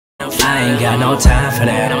I ain't got no time for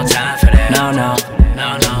that. No,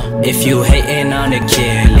 no. If you hating on the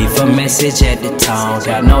kid, leave a message at the tone.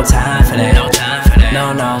 Got no time for that.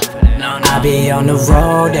 No, no. I be on the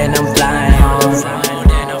road and I'm flying home.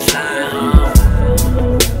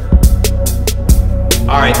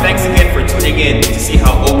 Alright, thanks again for tuning in to see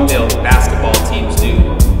how Oakdale basketball teams do.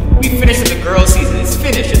 We finished with the girls season. It's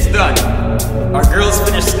finished, it's done. Our girls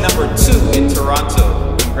finished number 2 in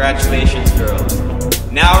Toronto. Congratulations, girls.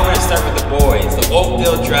 Now we're going to start with the boys, the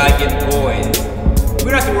Oakdale Dragon boys.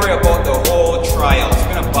 We don't have to worry about the whole tryouts.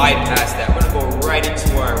 We're going to bypass that. We're going to go right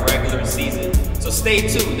into our regular season. So stay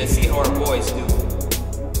tuned and see how our boys do.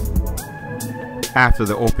 After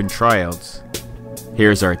the open tryouts,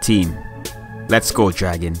 here's our team. Let's go,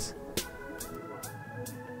 Dragons.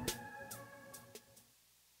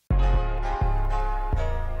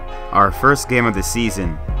 Our first game of the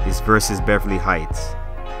season is versus Beverly Heights.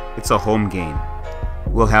 It's a home game.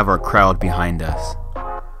 We'll have our crowd behind us.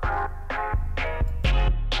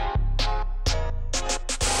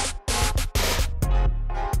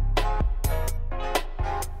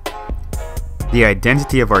 The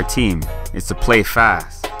identity of our team is to play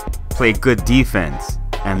fast, play good defense,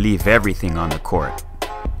 and leave everything on the court.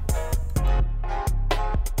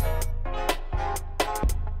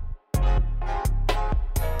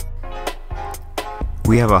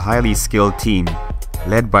 We have a highly skilled team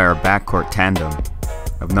led by our backcourt tandem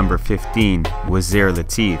of number 15 Wazir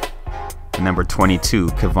Latif and number 22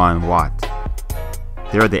 Kevon Watt.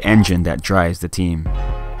 They're the engine that drives the team.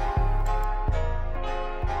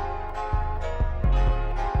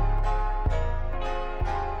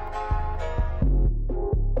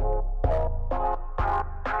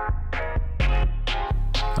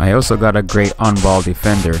 I also got a great on-ball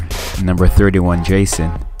defender, number 31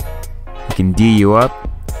 Jason. He can D you up,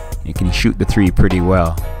 and can shoot the 3 pretty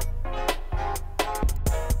well.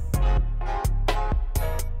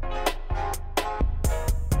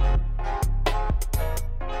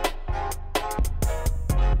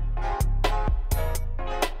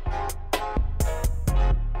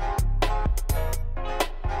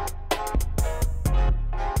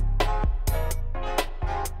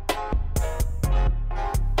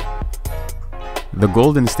 The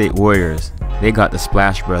Golden State Warriors, they got the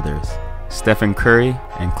Splash Brothers, Stephen Curry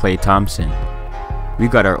and Klay Thompson. We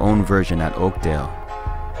got our own version at Oakdale.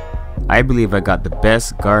 I believe I got the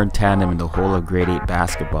best guard tandem in the whole of grade 8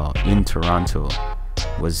 basketball in Toronto,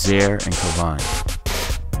 Wazir and Kevon.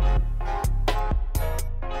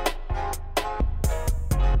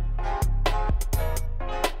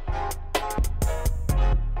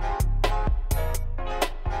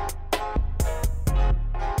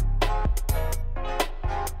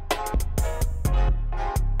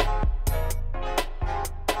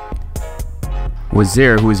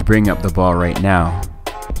 Wazir, who is bringing up the ball right now,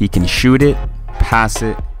 he can shoot it, pass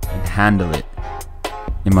it, and handle it.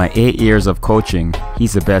 In my 8 years of coaching,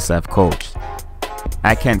 he's the best I've coached.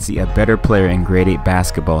 I can't see a better player in grade 8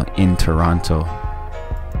 basketball in Toronto.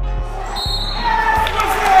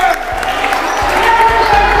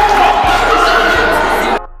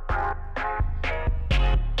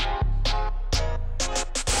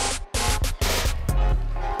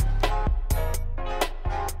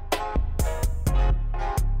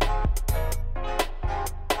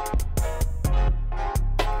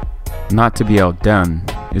 Not to be outdone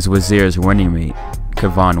is Wazir's running mate,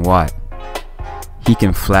 Kevon Watt. He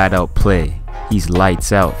can flat out play. He's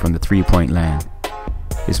lights out from the 3-point land.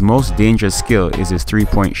 His most dangerous skill is his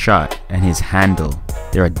 3-point shot and his handle.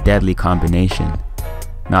 They're a deadly combination.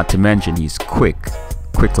 Not to mention he's quick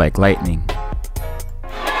like lightning.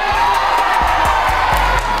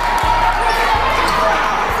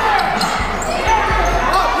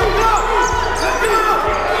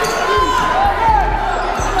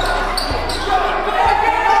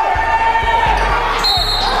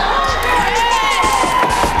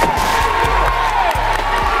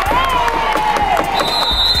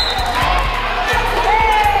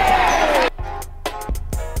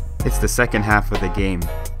 It's the second half of the game.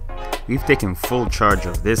 We've taken full charge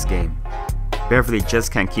of this game. Beverly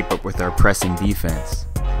just can't keep up with our pressing defense.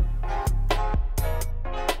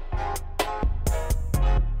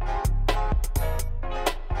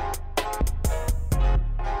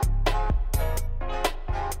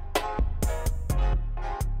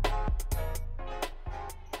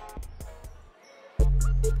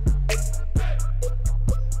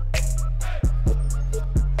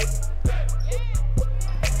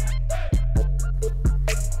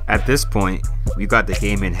 At this point, we got the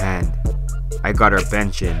game in hand. I got our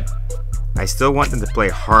bench in. I still want them to play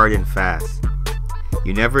hard and fast.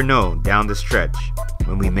 You never know down the stretch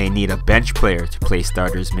when we may need a bench player to play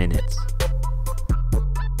starters minutes.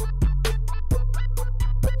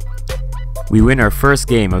 We win our first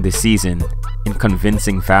game of the season in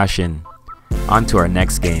convincing fashion. On to our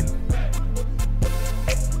next game.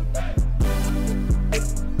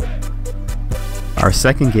 Our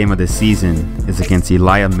second game of the season is against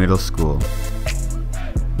Elia Middle School.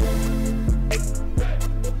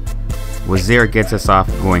 Wazir gets us off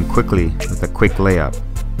going quickly with a quick layup.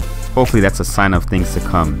 Hopefully that's a sign of things to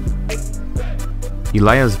come.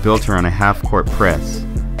 Elia's built her on a half-court press.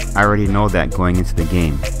 I already know that going into the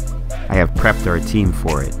game. I have prepped our team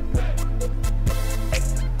for it.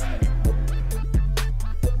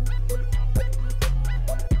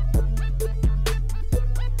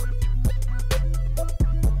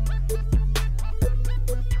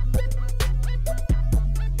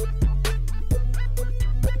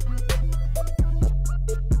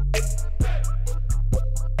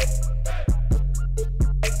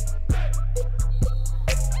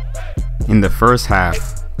 In the first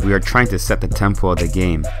half, we are trying to set the tempo of the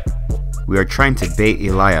game. We are trying to bait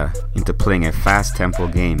Elia into playing a fast tempo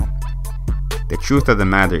game. The truth of the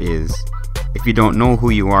matter is, if you don't know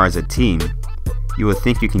who you are as a team, you will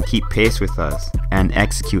think you can keep pace with us and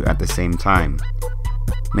execute at the same time.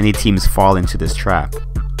 Many teams fall into this trap.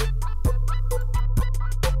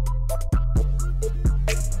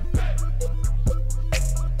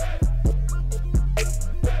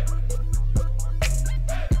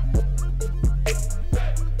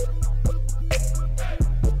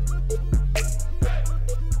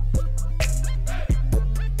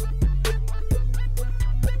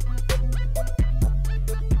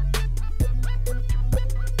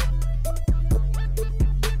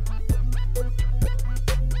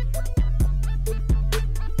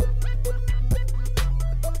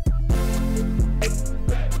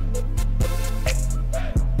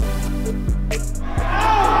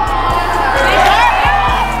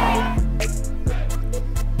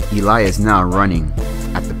 Eli is now running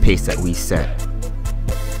at the pace that we set.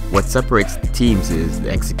 What separates the teams is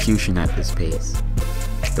the execution at this pace.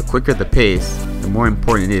 The quicker the pace, the more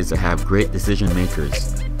important it is to have great decision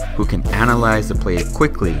makers who can analyze the play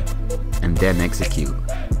quickly and then execute.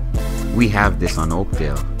 We have this on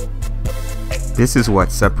Oakdale. This is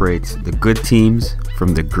what separates the good teams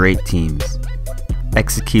from the great teams.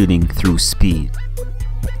 Executing through speed.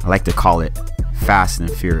 I like to call it fast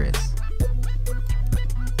and furious.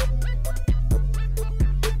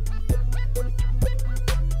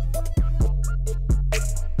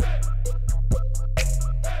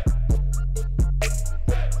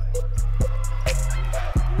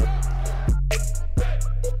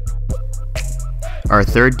 Our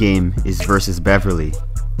third game is versus Beverly.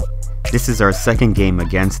 This is our second game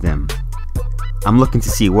against them. I'm looking to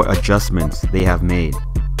see what adjustments they have made.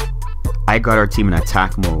 I got our team in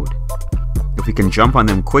attack mode. If we can jump on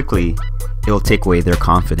them quickly, it'll take away their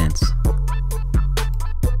confidence.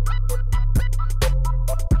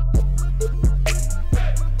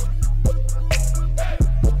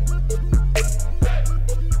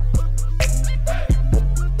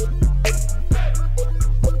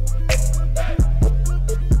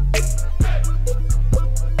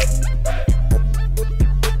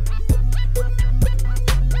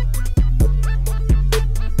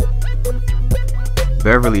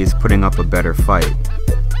 Beverly is putting up a better fight,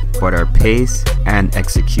 but our pace and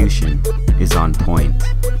execution is on point.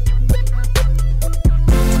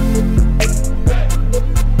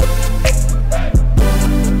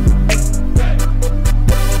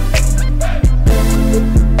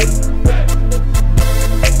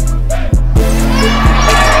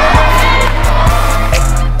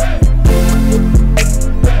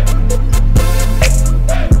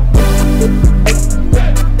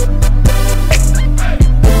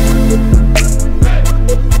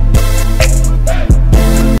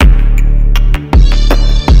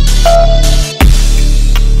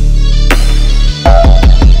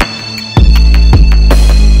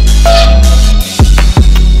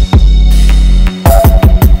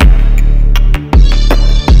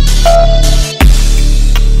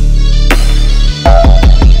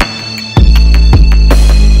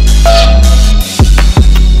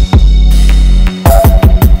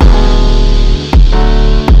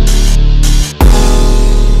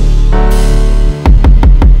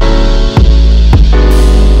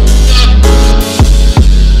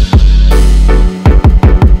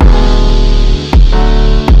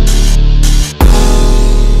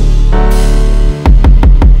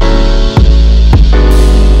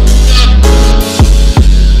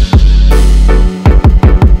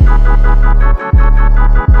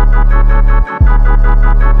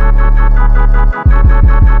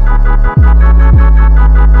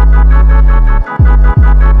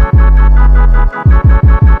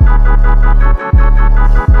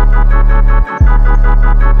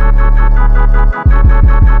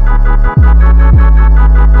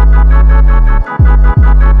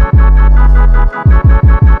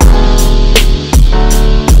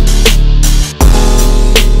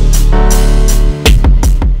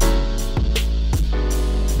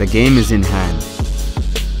 game is in hand.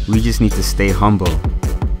 We just need to stay humble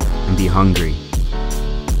and be hungry.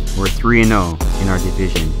 We're 3-0 in our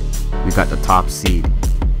division. We got the top seed.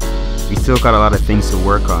 We still got a lot of things to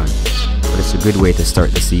work on, but it's a good way to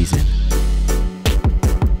start the season.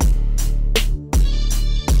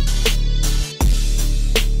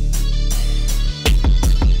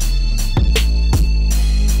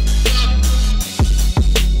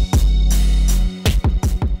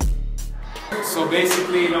 So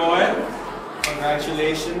basically, you know what?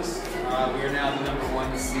 Congratulations. We are now the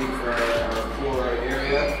 #1 seed for our core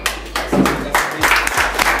area.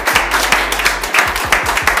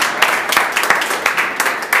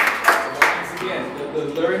 Once again, the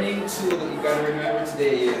learning tool that you got to remember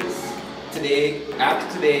today is, after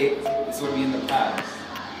today, this will be in the past.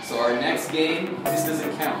 So our next game, this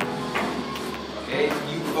doesn't count. Okay?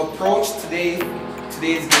 You approach today's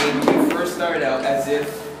game when you first started out as if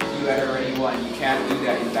you had already won. You can't do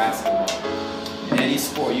that in basketball. In any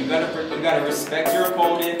sport, you gotta respect your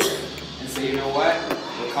opponent and say, you know what?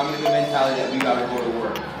 We're coming to the mentality that we gotta go to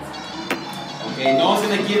work. Okay, no one's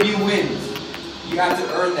gonna give you wins. You have to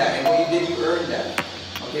earn that, and what you did, you earned that.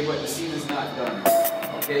 Okay, but the season's not done.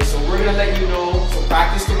 Okay, so we're gonna let you know. So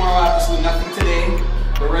practice tomorrow after school, nothing today.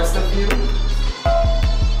 The rest of you,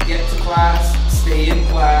 get to class, stay in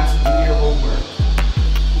class, do your homework.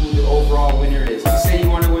 Who the overall winner is. You say you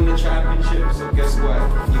want to win the championship, so guess what?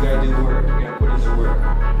 You gotta do work. You gotta put in the work.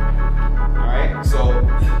 Alright? So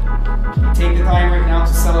take the time right now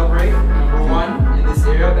to celebrate. #1 in this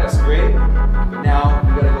area, that's great. But now we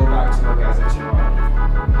gotta go back to work as of tomorrow.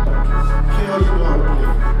 Okay, all you know how to play.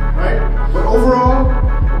 Right? But overall,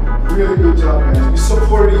 really good job, guys. We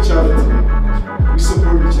support each other today. We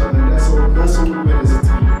support each other. That's what we win as a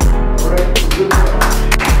team. Alright? Good job.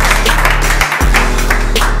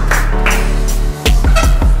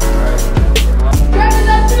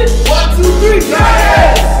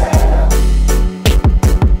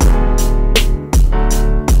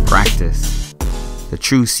 Practice, the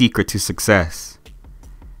true secret to success.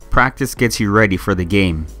 Practice gets you ready for the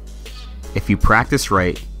game. If you practice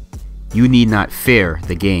right, you need not fear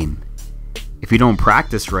the game. If you don't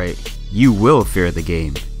practice right, you will fear the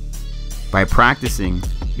game. By practicing,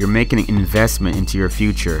 you're making an investment into your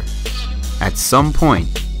future. At some point,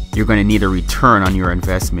 you're going to need a return on your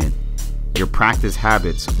investment. Your practice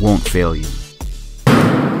habits won't fail you.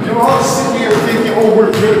 You're all sitting here thinking, oh,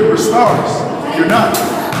 we're good, we're stars. You're not.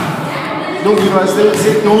 Don't, you know, as they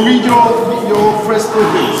say, don't read your fresh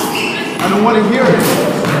programs. I don't want to hear it.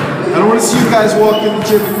 I don't want to see you guys walk in the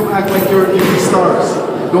gym and come act like you're stars.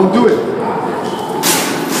 Don't do it.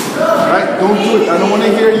 Right? Don't do it. I don't want to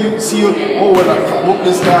hear you see you, oh, well, I whoop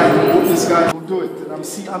this guy, whoop this guy. Don't do it. And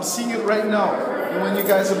I'm seeing it right now. And when you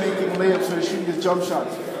guys are making layups or shooting the jump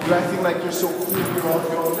shots, you're acting like you're so cool,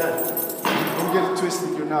 you're all that. Don't get it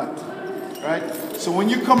twisted, you're not. Right? So when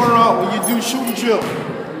you come around, when you do shooting drill,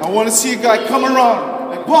 I want to see a guy come around,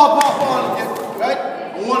 like ball, right?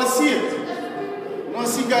 I want to see it. I want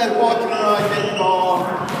to see guys walking around, getting ball,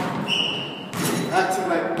 acting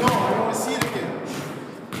like, no, I don't want to see it again.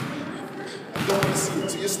 I don't want to see it.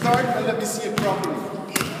 So you start and let me see it properly.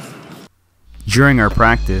 During our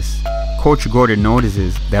practice, Coach Gordon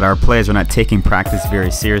notices that our players are not taking practice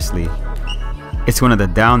very seriously. It's one of the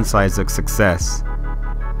downsides of success.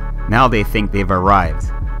 Now they think they've arrived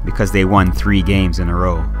because they won 3 games in a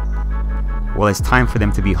row. Well, it's time for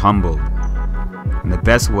them to be humbled. And the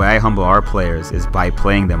best way I humble our players is by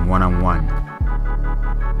playing them one-on-one.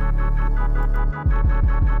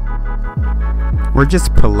 We're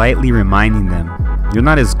just politely reminding them, you're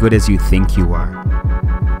not as good as you think you are.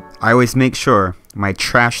 I always make sure my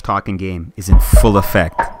trash talking game is in full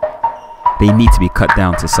effect. They need to be cut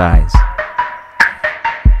down to size.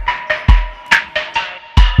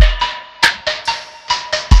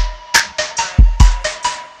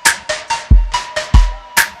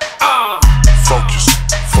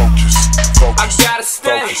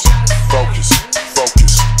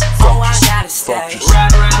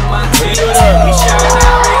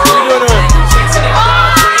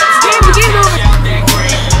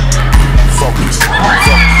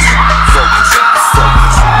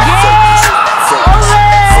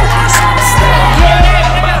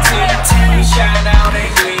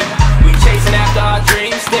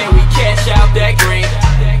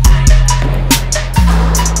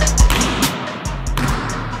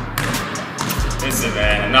 Listen,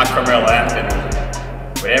 man, I'm not Carmelo Anthony,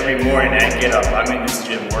 but every morning I get up, I'm in this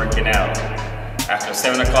gym working out. After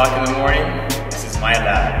 7 o'clock in the morning, this is my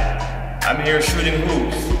lab. I'm here shooting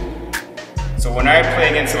hoops. So when I play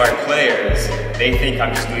against our players, they think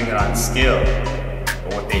I'm just doing it on skill.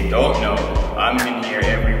 But what they don't know, I'm in here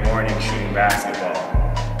every morning shooting basketball,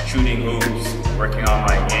 shooting hoops, working on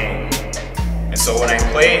my game. And so when I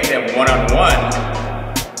play them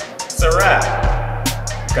one-on-one, it's a wrap.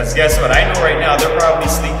 Because guess what? I know right now they're probably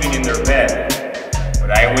sleeping in their bed.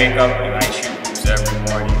 But I wake up and I shoot hoops every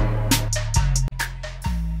morning.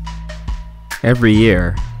 Every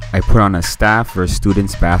year, I put on a staff versus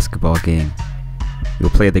students basketball game.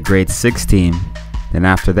 We'll play the grade 6 team, then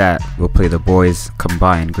after that, we'll play the boys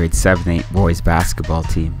combined grade 7-8 boys basketball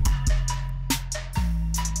team.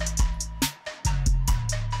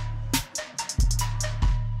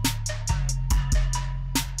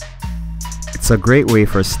 It's a great way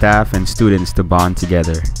for staff and students to bond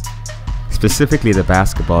together, specifically the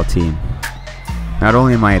basketball team. Not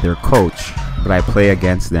only am I their coach, but I play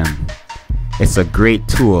against them. It's a great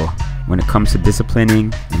tool when it comes to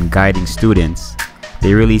disciplining and guiding students.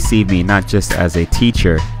 They really see me not just as a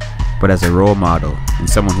teacher, but as a role model and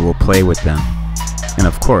someone who will play with them. And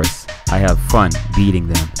of course, I have fun beating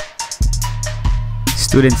them.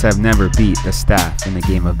 Students have never beat the staff in the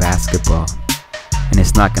game of basketball, and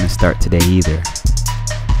it's not going to start today either.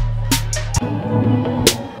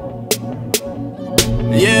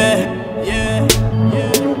 Yeah.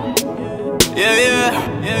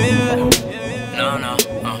 No.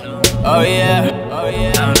 Oh yeah. No.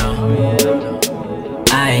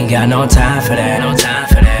 I ain't got no time for that. No.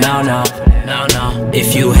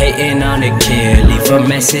 If you hating on the kid, leave a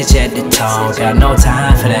message at the tone. Got no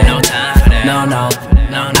time for that. No.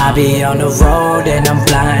 I be on the road and I'm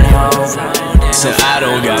flying home. So I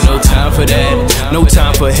don't got no time for that. No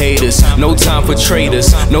time for haters, no time for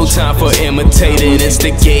traitors, no time for imitating,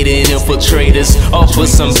 instigating infiltrators. Off with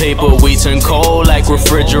some paper, we turn cold like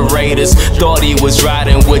refrigerators. Thought he was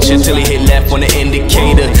riding with you till he hit left on the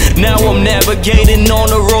indicator. Now I'm navigating on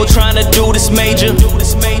the road trying to do this major.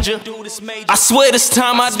 I swear this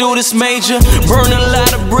time I do this major. Burn a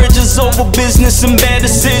lot of bridges over business and bad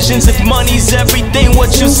decisions. If money's everything,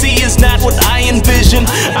 what you see is not what I envision.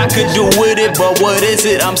 I could do with it, but what is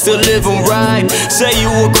it? I'm still living right. Say you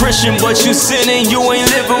a Christian, but you sinning, you ain't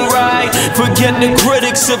living right. Forget the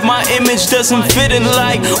critics if my image doesn't fit in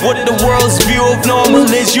like what the world's view of normal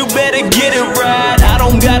is. You better get it right. I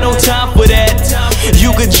don't got no time for that.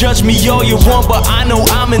 You could judge me all you want, but I know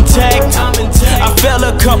I'm intact. I fell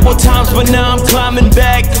a couple times, but now I'm climbing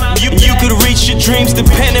back. You could reach your dreams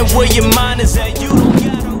depending where your mind is at.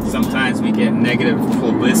 Sometimes we get negative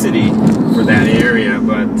publicity for that area,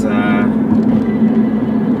 but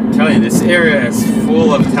I'm telling you, this area is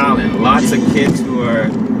full of talent. Lots of kids who are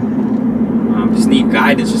just need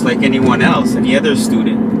guidance, just like anyone else, any other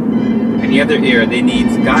student, any other area. They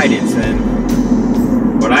need guidance, and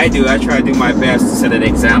what I do, I try to do my best to set an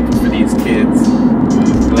example for these kids,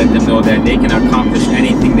 to let them know that they can accomplish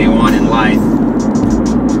anything they want in life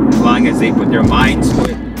as long as they put their mind to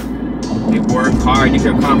it. They work hard, you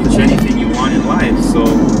can accomplish anything you want in life. So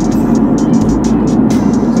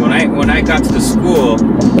when I got to the school,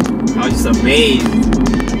 I was just amazed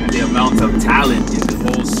at the amount of talent in the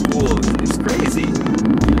whole school. It's crazy.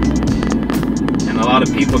 And a lot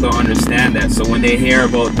of people don't understand that. So when they hear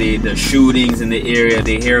about the shootings in the area,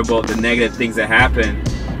 they hear about the negative things that happen,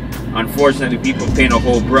 unfortunately people paint a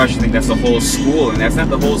whole brush, think that's the whole school, and that's not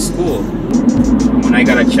the whole school. When I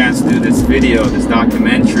got a chance to do this video, this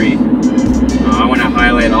documentary, I want to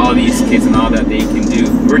highlight all these kids and all that they can do.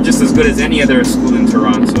 We're just as good as any other school in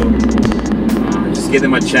Toronto. Just give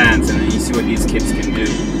them a chance and then you see what these kids can do.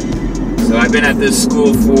 So I've been at this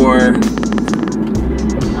school for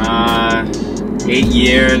 8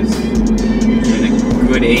 years. It's been a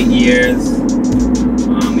good 8 years.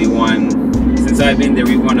 We won, since I've been there,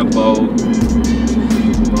 we won about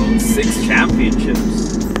 6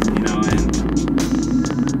 championships. You know, and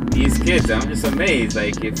these kids, I'm just amazed.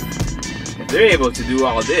 Like if they're able to do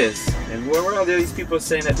all this, and where are all these people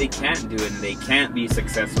saying that they can't do it and they can't be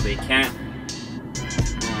successful, they can't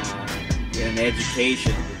get an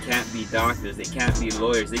education, they can't be doctors, they can't be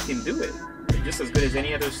lawyers, they can do it. They're just as good as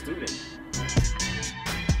any other student.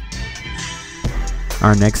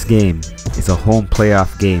 Our next game is a home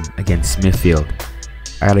playoff game against Smithfield.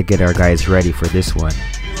 I gotta get our guys ready for this one.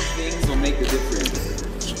 Things will make the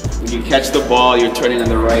difference. When you catch the ball, you're turning in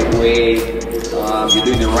the right way. You're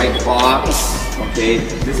doing the right box, okay?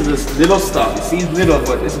 This is this little stuff. It seems little,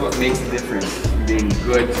 but this is what makes the difference. Being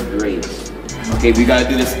good to great. Okay, we gotta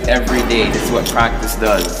do this every day. This is what practice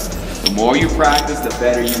does. The more you practice, the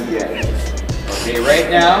better you get. Okay, right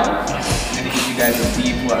now, I'm gonna give you guys a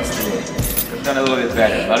B+ today. I've done a little bit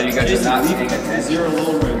better. A lot of you guys are not paying attention. 0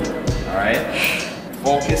 low right. All right?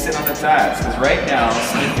 Focus in on the task, because right now,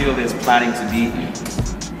 Smithfield is planning to beat you.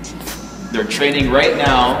 They're training right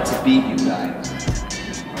now to beat you guys.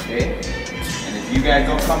 Okay? And if you guys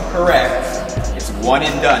don't come correct, it's one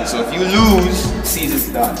and done. So if you lose, season's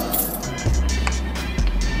done.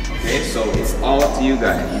 Okay, so it's all up to you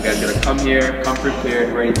guys. You guys gotta come here, come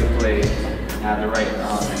prepared, ready to play, and have the right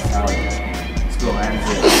mentality. Let's go, hands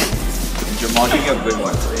in. And Jamal, give me a good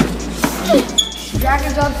one, please.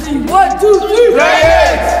 Jackets on 3. 1, 2, 3. Play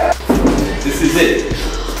it! This is it.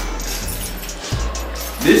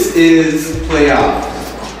 This is playoff.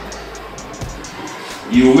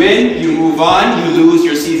 You win, you move on, you lose,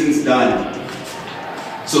 your season's done.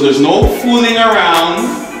 So there's no fooling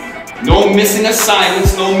around, no missing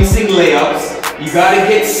assignments, no missing layups. You gotta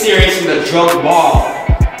get serious with a drug ball.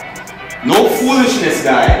 No foolishness,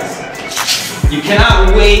 guys. You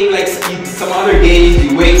cannot wait like some other games,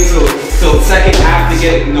 you wait till second half to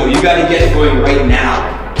get, no, you gotta get it going right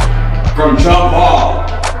now. From jump ball,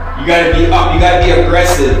 you gotta be up, you gotta be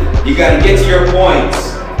aggressive, you gotta get to your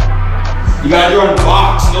points. You gotta run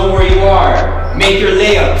box, know where you are, make your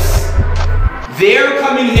layups. They're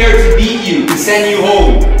coming here to beat you, to send you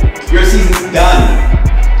home. Your season's done.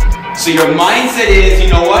 So your mindset is, you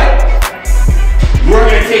know what? We're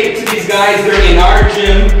gonna take it to these guys, they're in our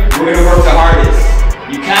gym, we're gonna work the hardest.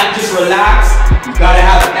 You can't just relax, you gotta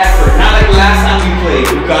have effort. Not like the last time we played,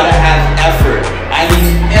 you gotta have effort. I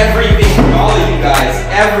need everything from all of you guys,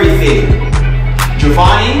 everything.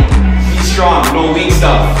 Giovanni, be strong, no weak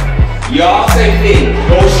stuff. Y'all, same thing,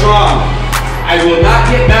 go strong. I will not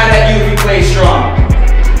get mad at you if you play strong.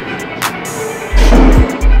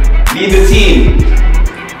 Lead the team.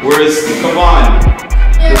 Where's Kavan?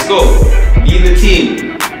 Let's go. Lead the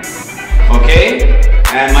team. Okay?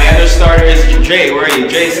 And my other starter is Jay. Where are you?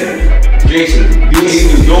 Jason. Jason. Do what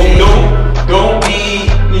you do. Don't be,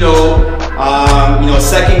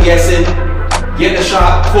 second guessing. Get the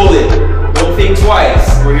shot, pull it. Don't think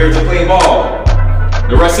twice. We're here to play ball.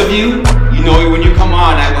 The rest of you, you know when you come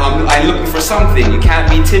on, I'm looking for something. You can't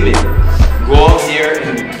be timid. Go out here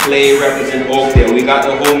and play, represent Oakdale. We got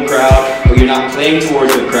the home crowd, but you're not playing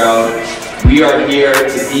towards the crowd. We are here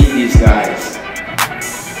to beat these guys.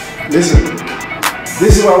 Listen,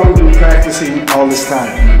 this is why we've been practicing all this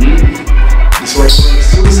time. This is why you're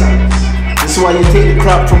suicides. This is why you take the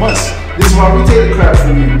crap from us. This is why we take the crap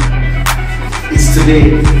from you. It's today.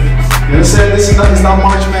 You understand? This is not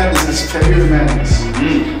March Madness, this is February Madness.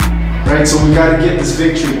 Right? So we gotta get this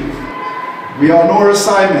victory. We all know our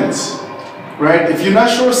assignments. Right? If you're not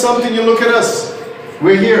sure of something, you look at us.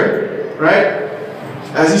 We're here. Right?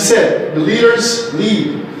 As he said, the leaders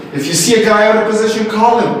lead. If you see a guy out of position,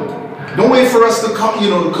 call him. Don't wait for us to call,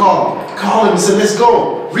 to call. Call him and say, let's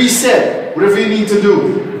go. Reset. Whatever you need to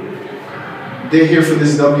do. They're here for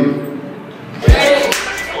this W.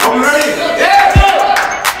 Are we ready?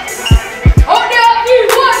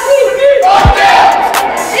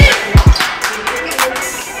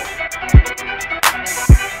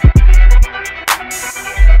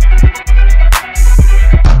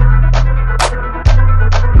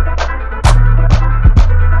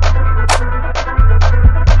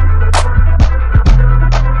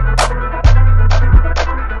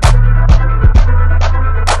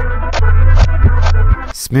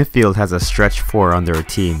 Smithfield has a stretch 4 on their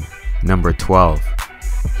team, number 12.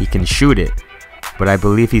 He can shoot it, but I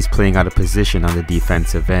believe he's playing out of position on the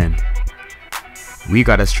defensive end. We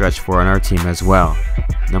got a stretch 4 on our team as well,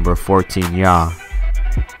 number 14, Ya.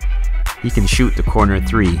 He can shoot the corner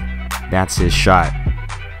 3, that's his shot.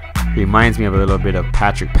 Reminds me of a little bit of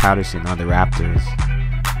Patrick Patterson on the Raptors.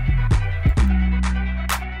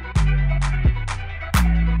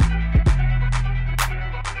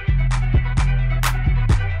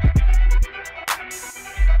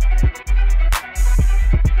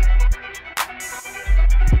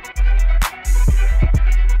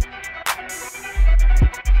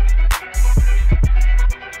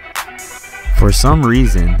 For some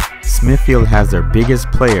reason, Smithfield has their biggest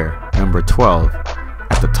player, number 12,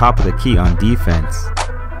 at the top of the key on defense.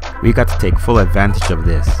 We got to take full advantage of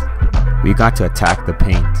this. We got to attack the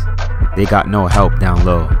paint. They got no help down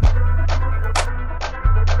low.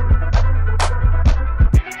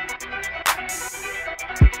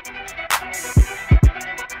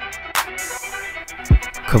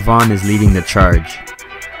 Kavan is leading the charge.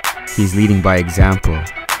 He's leading by example.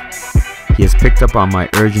 He has picked up on my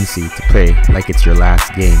urgency to play like it's your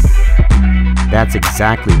last game. That's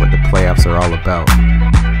exactly what the playoffs are all about.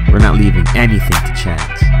 We're not leaving anything to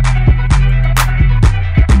chance.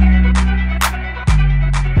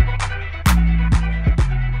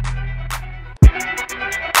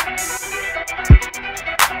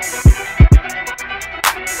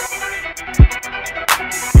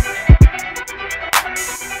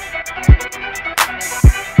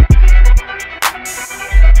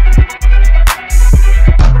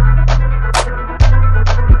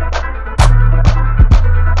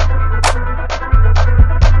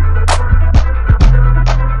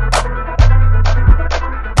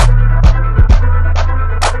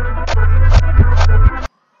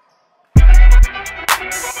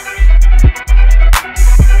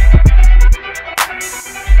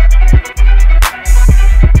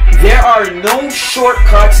 are no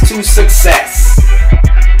shortcuts to success.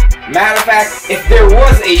 Matter of fact, if there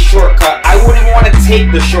was a shortcut, I wouldn't want to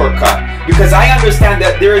take the shortcut because I understand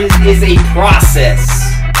that there is a process.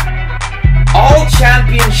 All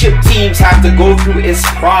championship teams have to go through this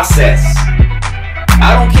process.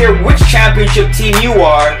 I don't care which championship team you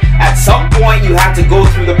are, at some point you have to go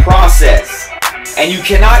through the process. And you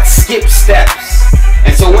cannot skip steps.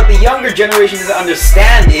 And so what the younger generation doesn't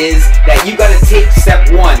understand is that you got to take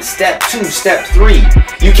step 1, step 2, step 3.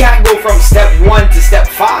 You can't go from step 1 to step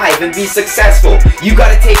 5 and be successful. You got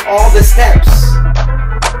to take all the steps.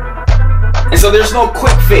 And so there's no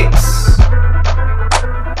quick fix.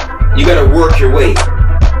 You got to work your way.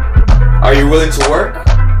 Are you willing to work?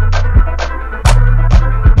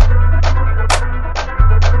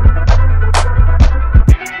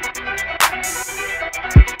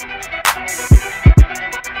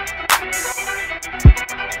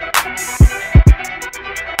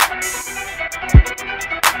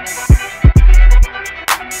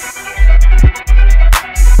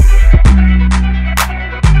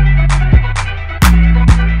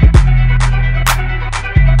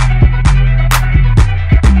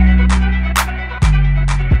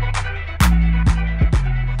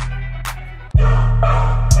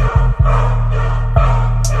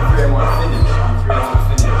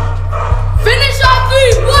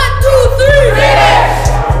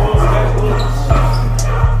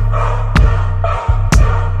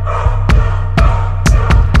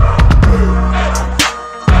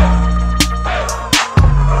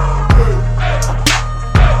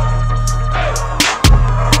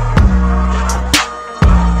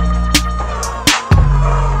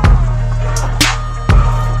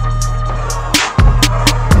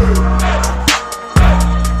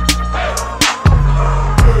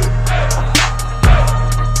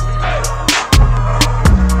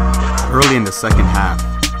 Early in the second half,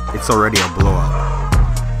 it's already a blowout,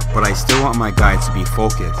 but I still want my guys to be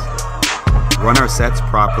focused, run our sets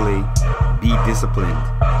properly, be disciplined,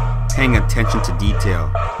 paying attention to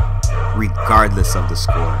detail, regardless of the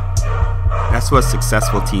score. That's what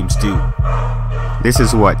successful teams do. This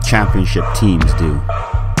is what championship teams do.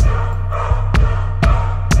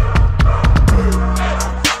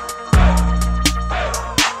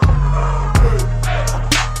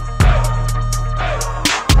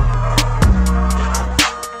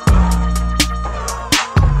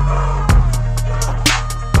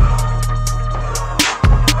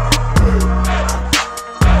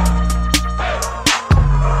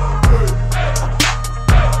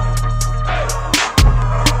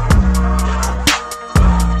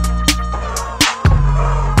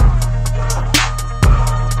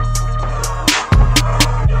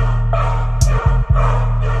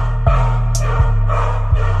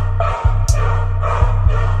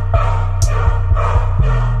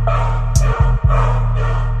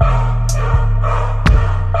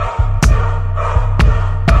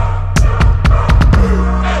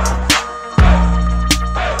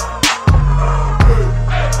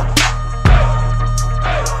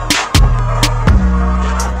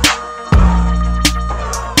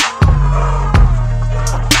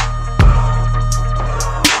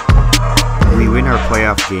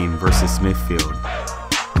 Playoff game versus Smithfield.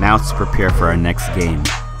 Now to prepare for our next game.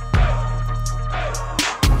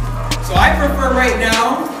 So I prefer right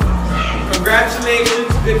now, congratulations,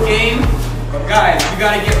 good game. But guys, we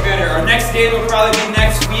gotta get better. Our next game will probably be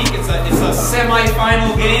next week. It's a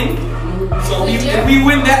semi-final game. So if we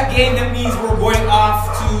win that game, that means we're going off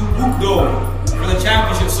to Oakdale for the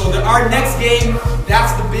championship. So our next game,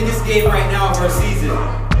 that's the biggest game right now of our season.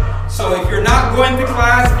 So if you're not going to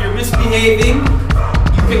class, if you're misbehaving,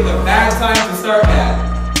 you picked a bad time to start that.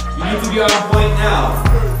 You need to be on point now.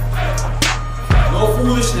 No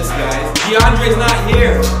foolishness, guys. DeAndre's not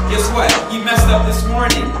here. Guess what? He messed up this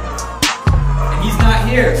morning. And he's not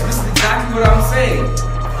here. So this is exactly what I'm saying.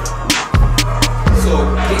 So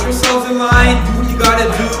get yourselves in line, do what you gotta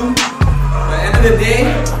do. By the end of the day,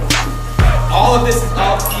 all of this is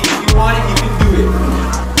up to you. If you want it, you can do it.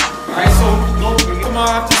 Alright, so no, come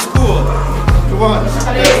on after school. Come on.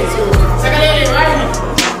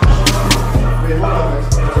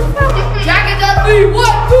 Jacket up 3, 1, 2, 3.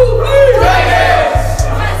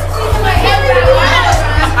 I'm gonna get this kid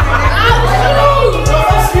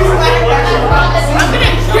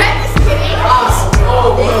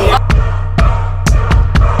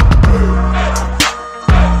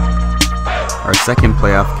Our second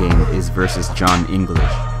playoff game is versus John English.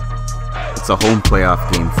 It's a home playoff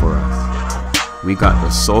game for us. We got the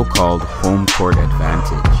so-called home court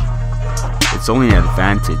advantage. It's only an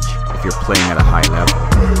advantage if you're playing at a high level.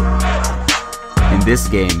 In this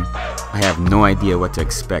game, I have no idea what to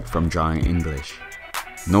expect from John English.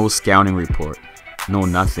 No scouting report, no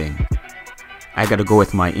nothing. I gotta go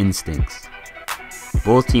with my instincts.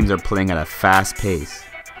 Both teams are playing at a fast pace.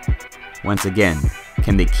 Once again,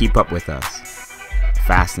 can they keep up with us?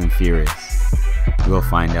 Fast and furious. We'll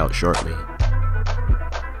find out shortly.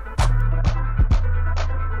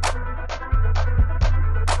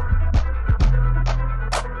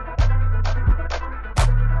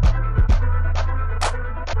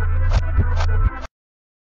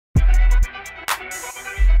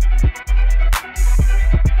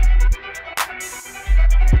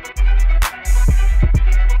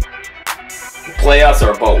 Playoffs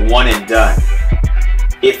are about one and done.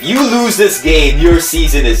 If you lose this game, your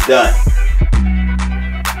season is done.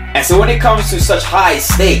 And so when it comes to such high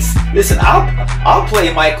stakes, listen, I'll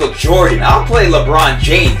play Michael Jordan, I'll play LeBron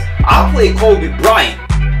James, I'll play Kobe Bryant.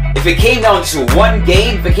 If it came down to one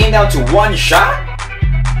game, if it came down to one shot,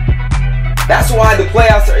 that's why the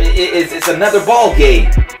playoffs it's another ball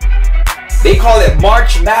game. They call it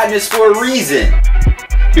March Madness for a reason.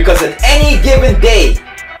 Because on any given day,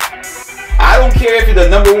 I don't care if you're the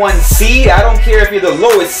number 1 seed, I don't care if you're the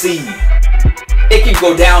lowest seed, it can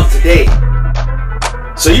go down today.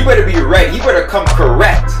 So you better be ready, you better come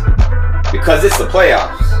correct, because it's the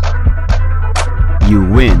playoffs. You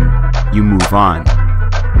win, you move on.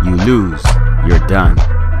 You lose, you're done.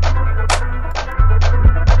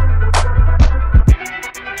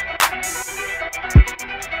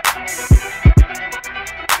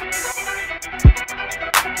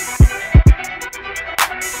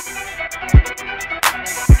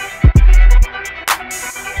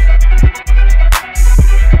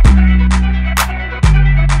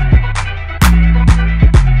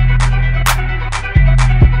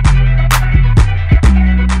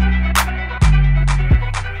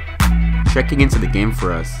 Checking into the game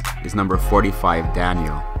for us is number 45,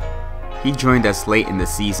 Daniel. He joined us late in the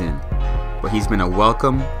season, but he's been a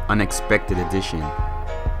welcome, unexpected addition.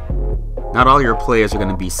 Not all your players are going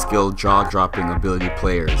to be skilled, jaw-dropping ability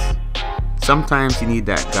players. Sometimes you need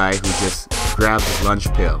that guy who just grabs his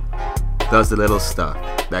lunch pail, does the little stuff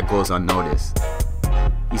that goes unnoticed.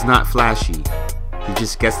 He's not flashy, he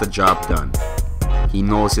just gets the job done. He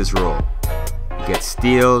knows his role. He gets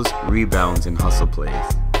steals, rebounds, and hustle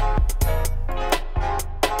plays.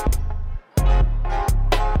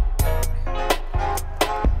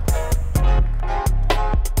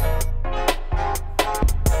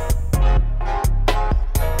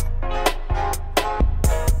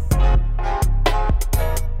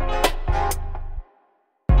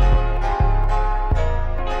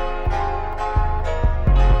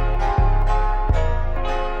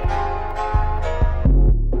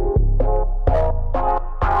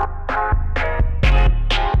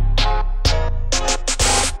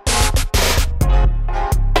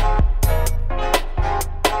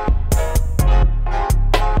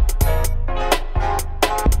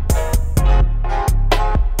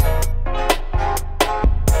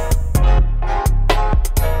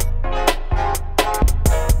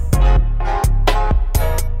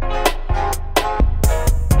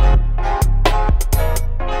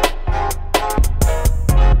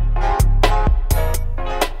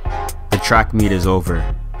 Track meet is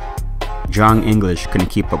over. John English couldn't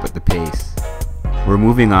keep up with the pace. We're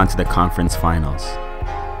moving on to the conference finals.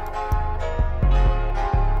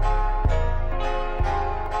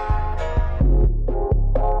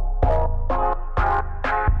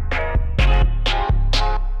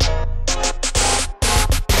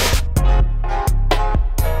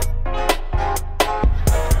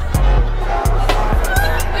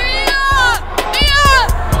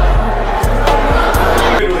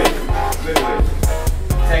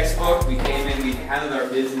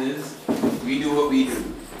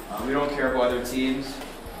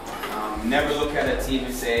 Never look at a team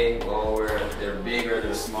and say, well, they're big or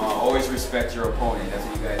they're small. Always respect your opponent. That's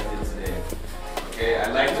what you guys did today. Okay, I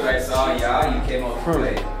liked what I saw. Yeah, you came out to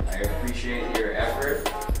play. I appreciate your effort.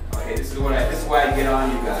 Okay, this is why I get on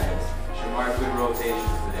you guys. Shamar, good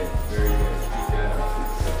rotations today. Very good. Keep that up.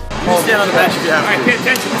 You stand on the bench if you have to. All right, pay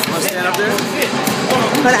attention. Want to stand up there?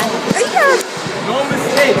 No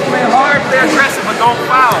mistake. Play hard, play aggressive, but don't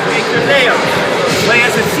foul. Make your layup. Play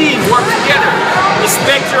as a team. Work together.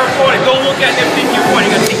 Respect your opponent. Don't look at them and think you won.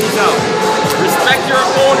 You gotta take these out. Respect your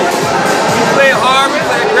opponent. We play hard, we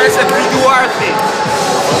play aggressive, we do our thing.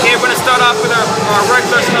 Okay, we're gonna start off with our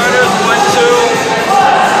regular starters. 1, 2,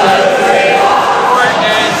 3, 4,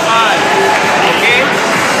 and 5. Okay?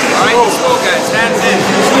 Alright, let's go guys. Hands in.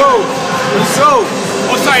 Let's go. Let's go.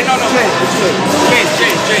 Oh sorry, no.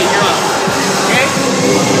 Jay, you're up. Okay?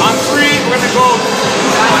 On 3, we're gonna go.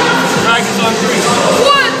 Dragons on 3.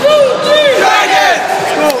 1, 2, 3.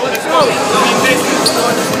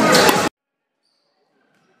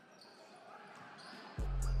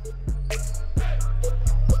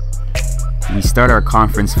 start our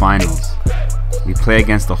conference finals. We play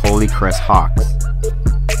against the Holy Crest Hawks.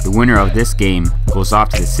 The winner of this game goes off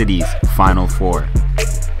to the city's Final Four.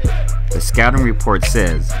 The scouting report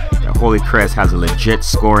says that Holy Crest has a legit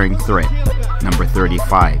scoring threat, number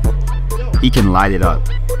 35. He can light it up.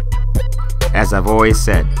 As I've always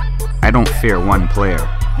said, I don't fear one player.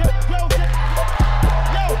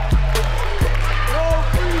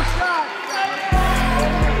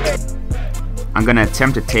 I'm going to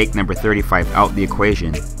attempt to take number 35 out the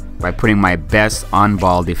equation by putting my best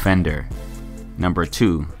on-ball defender, number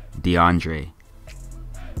 2, DeAndre.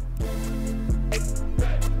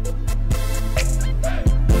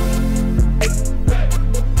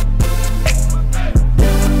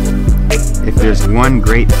 If there's one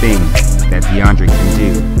great thing that DeAndre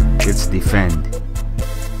can do, it's defend.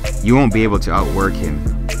 You won't be able to outwork him.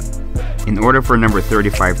 In order for number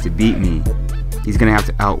 35 to beat me, he's going to have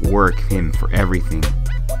to outwork him for everything.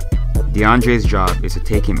 DeAndre's job is to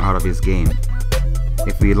take him out of his game.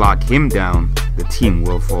 If we lock him down, the team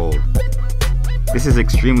will fold. This is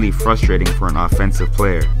extremely frustrating for an offensive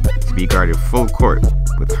player to be guarded full court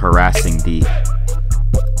with harassing D.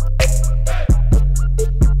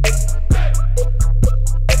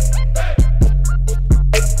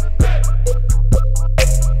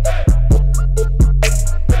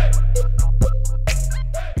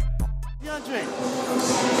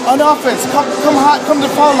 On offense, come hot, come to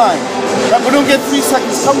the foul line. Right? We don't get 3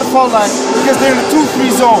 seconds, come to the foul line because they're in the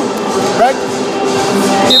 2-3 zone. Right?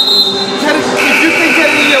 If you can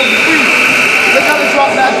get in there with 3, they gotta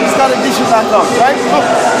drop back, he's gotta dish it back up. Right? Look,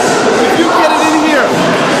 if you get it in here,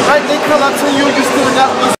 right, they come up to you, you still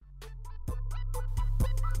got me.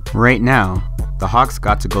 Right now, the Hawks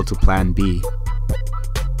got to go to plan B.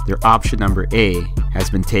 Their option number A has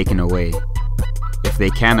been taken away. If they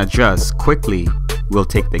can adjust quickly, we'll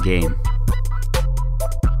take the game.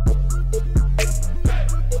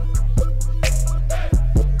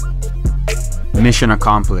 Mission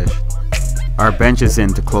accomplished. Our bench is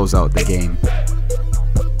in to close out the game.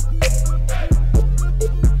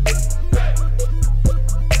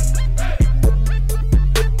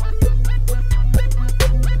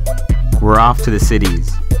 We're off to the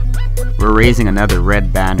cities. We're raising another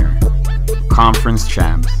red banner. Conference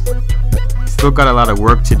champs. Still got a lot of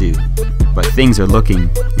work to do, but things are looking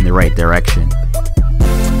in the right direction.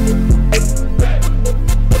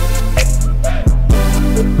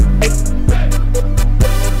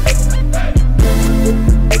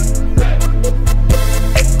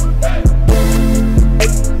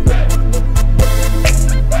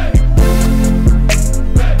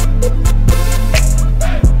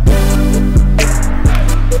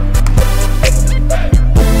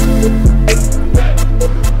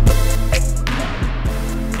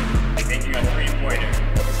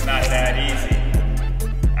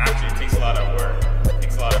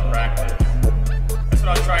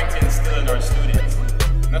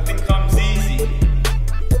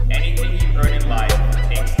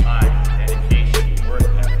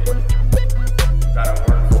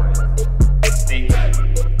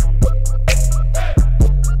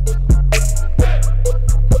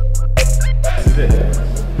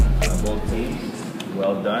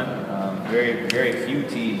 Very few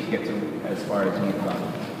teams get to as far as you've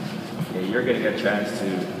gone. Okay, you're getting a chance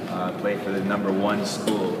to play for the #1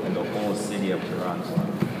 school in the whole city of Toronto.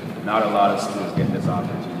 Not a lot of schools get this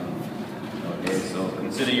opportunity. Okay, so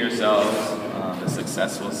consider yourselves a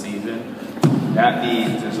successful season. That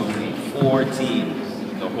means there's only 4 teams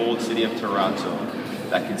in the whole city of Toronto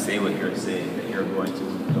that can say what you're saying, that you're going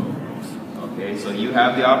to go. Okay, so you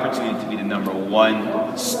have the opportunity to be the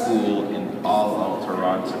 #1 school in all of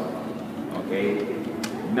Toronto. Okay,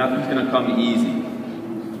 nothing's gonna come easy.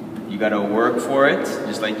 You gotta work for it,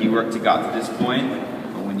 just like you worked to get to this point.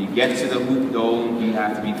 But when you get to the hoop dome, you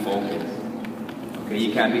have to be focused. Okay,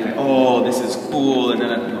 you can't be like, oh, this is cool, and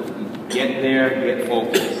then get there, get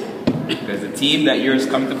focused. Because the team that you're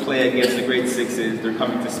coming to play against, the grade 6s, they're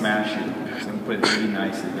coming to smash you. Just gonna put it really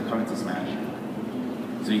nicely. They're coming to smash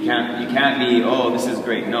you. So you can't be, oh, this is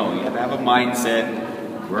great. No, you have to have a mindset.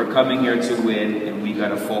 We're coming here to win, and we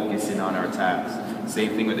gotta focus in on our task.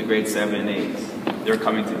 Same thing with the grade 7 and 8s. They're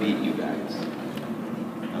coming to beat you guys.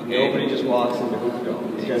 Okay? Nobody just walks in the hoop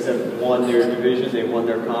dome. These guys have won their division, they've won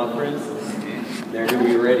their conference. They're gonna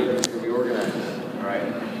be ready. They're gonna be organized. All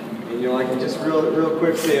right. And you know, I can just real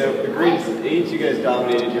quick say, the grade 8s, you guys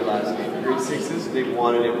dominated your last game. The grade 6s, they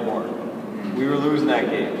wanted it more. We were losing that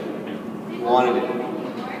game. We wanted it.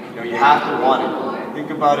 You know, you have to want it. Think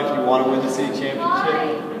about if you want to win the city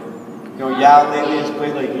championship. You know, yeah, lately has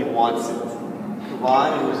played like he wants it.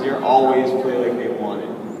 Kavan and Wazir always play like they want it.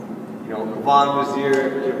 You know, Kavan was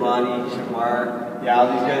here, Giovanni, Shamar.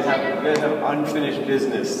 Yeah, you guys have unfinished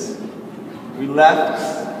business. We left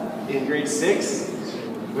in grade 6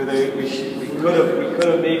 with we could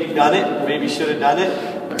have maybe done it, maybe should have done it,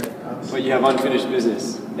 but you have unfinished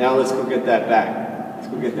business. Now let's go get that back. Let's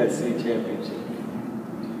go get that city championship.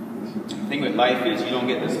 The thing with life is you don't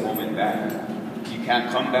get this moment back. You can't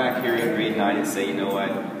come back here in grade 9 and say, you know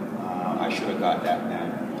what, I should have got that now.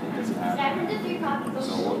 It doesn't happen.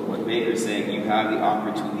 So what Baker's saying, you have the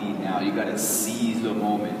opportunity now. You got to seize the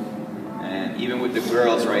moment. And even with the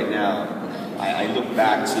girls right now, I look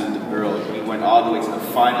back to the girls. We went all the way to the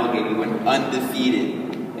final game. We went undefeated.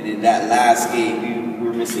 And in that last game, we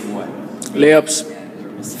were missing what? Layups,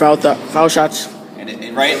 foul shots.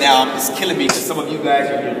 And right now, I'm just killing me because some of you guys,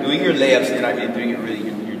 you're doing your layups and you're not doing it really.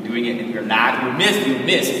 You're doing it and you're not. You miss,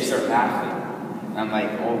 and you start laughing. And I'm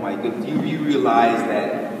like, oh my goodness. You realize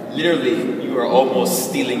that literally you are almost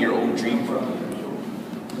stealing your own dream from you.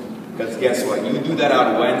 Because guess what? You do that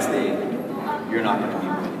on Wednesday, you're not going to be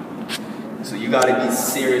winning. So you got to be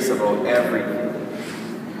serious about everything.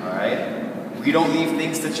 All right? We don't leave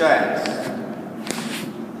things to chance.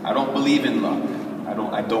 I don't believe in luck. I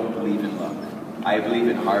don't believe in luck. I believe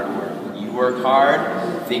in hard work. You work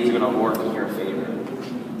hard, things are going to work in your favor.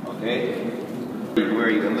 Okay? Where are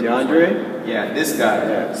you? DeAndre? Yeah, this guy.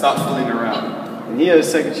 Yeah. Stop fooling around. And he has a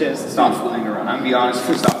second chance to Stop fooling around. I'm going to be honest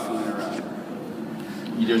with you. Stop fooling around.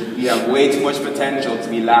 You have way too much potential to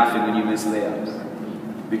be laughing when you miss layups.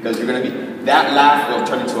 Because you're going to be, that laugh will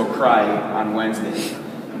turn into a cry on Wednesday.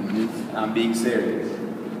 I'm being serious.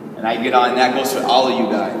 And I get on, that goes for all of you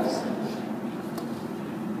guys.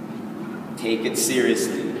 Take it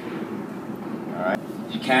seriously. Alright?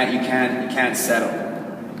 You can't settle.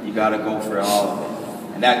 You gotta go for all of it.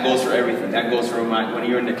 And that goes for everything. That goes for when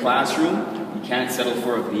you're in the classroom, you can't settle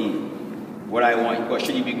for a B. What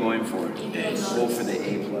should you be going for? Go for the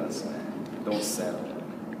A+, man. Don't settle.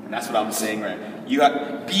 And that's what I'm saying right now. You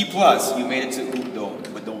got B+, you made it to Oakdale,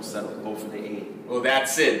 but don't settle. Go for the A. Well,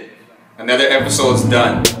 that's it. Another episode's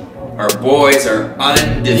done. Our boys are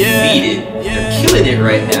undefeated. They're killing it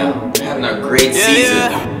right now. They're having a great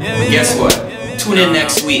season. But guess what? Tune in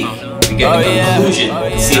next week. We get the conclusion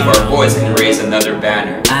to see if our boys can raise another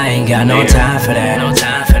banner. I ain't got no time for that. No.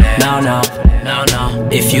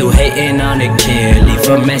 If you hating on the kid, leave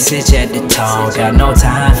a message at the tone. Got no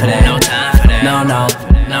time for that. No.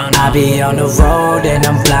 I be on the road and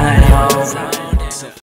I'm flying home.